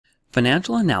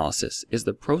Financial analysis is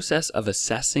the process of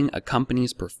assessing a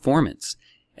company's performance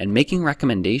and making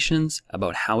recommendations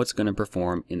about how it's going to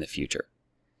perform in the future.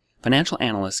 Financial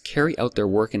analysts carry out their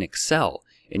work in Excel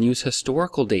and use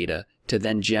historical data to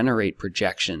then generate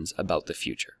projections about the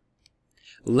future.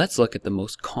 Let's look at the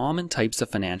most common types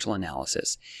of financial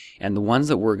analysis and the ones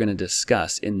that we're going to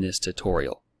discuss in this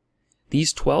tutorial.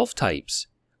 These 12 types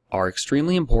are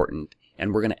extremely important,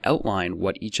 and we're going to outline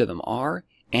what each of them are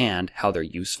and how they're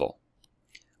useful.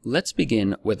 Let's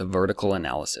begin with a vertical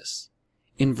analysis.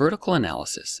 In vertical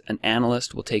analysis, an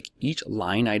analyst will take each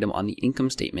line item on the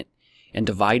income statement and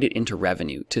divide it into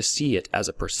revenue to see it as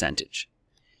a percentage.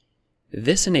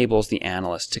 This enables the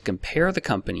analyst to compare the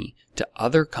company to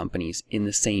other companies in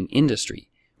the same industry,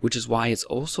 which is why it's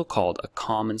also called a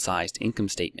common-sized income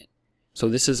statement. So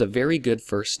this is a very good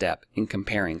first step in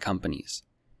comparing companies.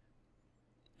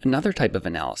 Another type of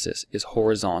analysis is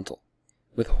horizontal.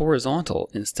 With horizontal,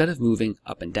 instead of moving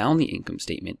up and down the income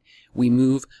statement, we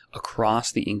move across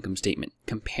the income statement,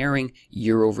 comparing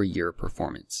year-over-year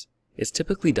performance. It's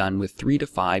typically done with 3 to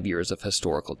 5 years of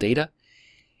historical data,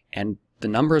 and the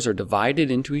numbers are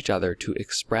divided into each other to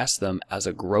express them as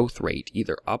a growth rate,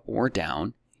 either up or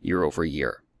down, year over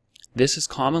year. This is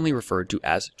commonly referred to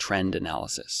as trend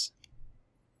analysis.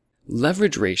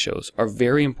 Leverage ratios are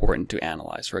very important to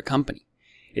analyze for a company.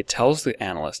 It tells the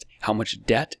analyst how much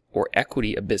debt or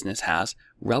equity a business has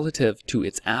relative to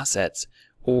its assets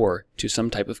or to some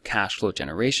type of cash flow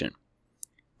generation.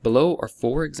 Below are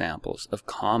 4 examples of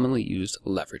commonly used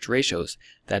leverage ratios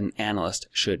that an analyst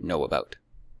should know about.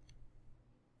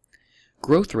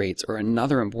 Growth rates are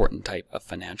another important type of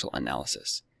financial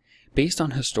analysis. Based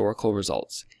on historical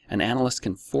results, an analyst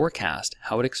can forecast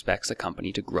how it expects a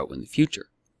company to grow in the future.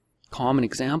 Common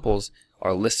examples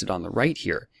are listed on the right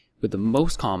here, with the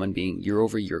most common being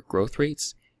year-over-year growth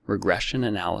rates, regression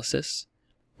analysis,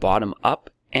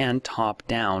 bottom-up and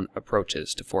top-down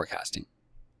approaches to forecasting.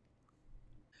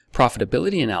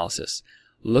 Profitability analysis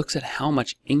looks at how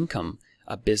much income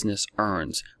a business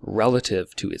earns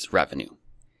relative to its revenue.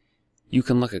 You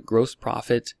can look at gross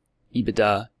profit,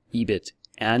 EBITDA, EBIT,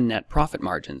 and net profit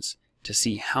margins to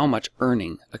see how much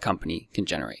earning a company can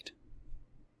generate.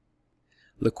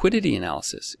 Liquidity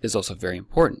analysis is also very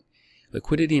important.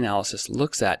 Liquidity analysis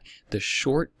looks at the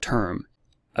short-term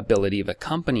ability of a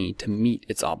company to meet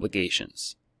its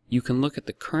obligations. You can look at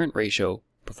the current ratio,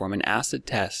 perform an asset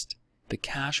test, the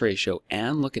cash ratio,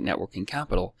 and look at net working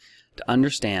capital to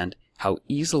understand how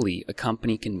easily a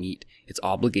company can meet its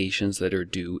obligations that are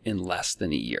due in less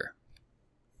than a year.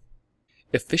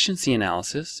 Efficiency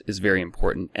analysis is very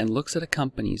important and looks at a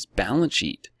company's balance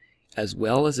sheet as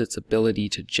well as its ability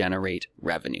to generate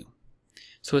revenue.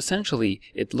 So essentially,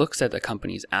 it looks at the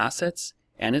company's assets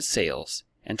and its sales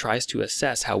and tries to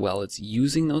assess how well it's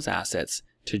using those assets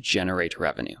to generate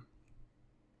revenue.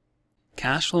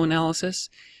 Cash flow analysis,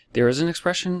 there is an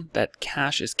expression that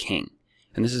cash is king,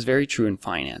 and this is very true in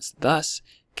finance. Thus,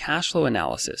 cash flow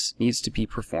analysis needs to be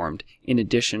performed in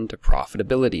addition to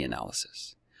profitability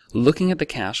analysis. Looking at the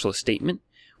cash flow statement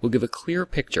will give a clear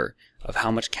picture of how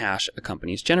much cash a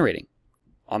company is generating.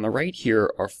 On the right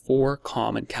here are 4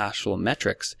 common cash flow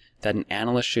metrics that an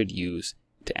analyst should use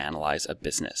to analyze a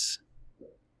business.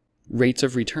 Rates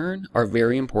of return are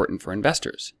very important for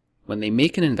investors. When they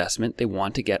make an investment, they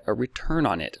want to get a return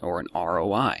on it, or an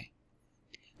ROI.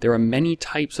 There are many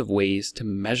types of ways to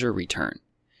measure return.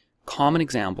 Common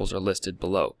examples are listed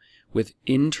below, with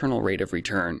internal rate of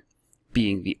return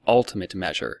being the ultimate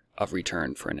measure of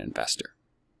return for an investor.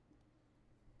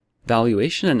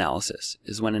 Valuation analysis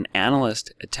is when an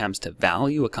analyst attempts to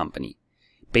value a company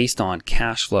based on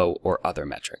cash flow or other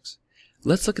metrics.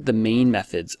 Let's look at the main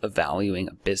methods of valuing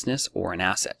a business or an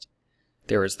asset.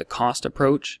 There is the cost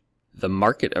approach, the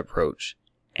market approach,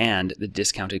 and the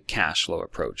discounted cash flow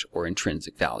approach, or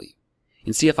intrinsic value.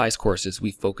 In CFI's courses,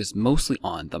 we focus mostly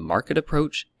on the market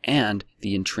approach and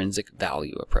the intrinsic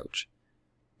value approach.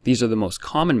 These are the most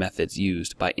common methods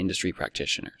used by industry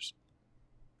practitioners.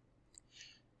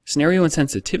 Scenario and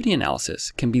sensitivity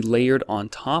analysis can be layered on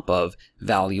top of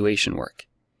valuation work,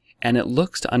 and it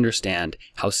looks to understand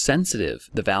how sensitive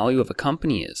the value of a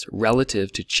company is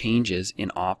relative to changes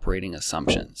in operating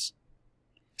assumptions.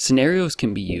 Scenarios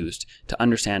can be used to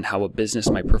understand how a business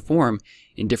might perform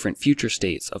in different future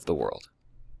states of the world.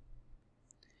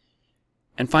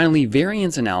 And finally,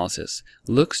 variance analysis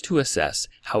looks to assess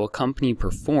how a company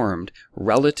performed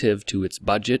relative to its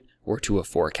budget or to a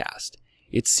forecast.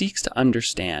 It seeks to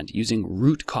understand, using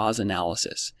root cause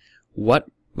analysis,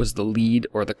 what was the lead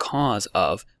or the cause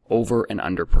of over and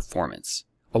underperformance.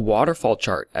 A waterfall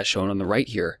chart, as shown on the right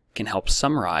here, can help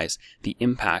summarize the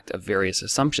impact of various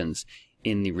assumptions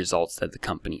in the results that the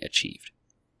company achieved.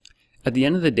 At the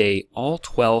end of the day, all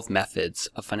 12 methods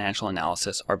of financial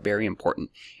analysis are very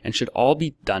important and should all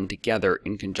be done together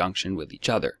in conjunction with each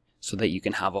other so that you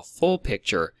can have a full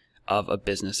picture of a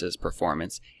business's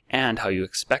performance and how you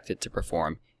expect it to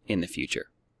perform in the future.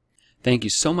 Thank you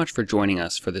so much for joining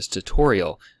us for this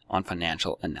tutorial on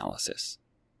financial analysis.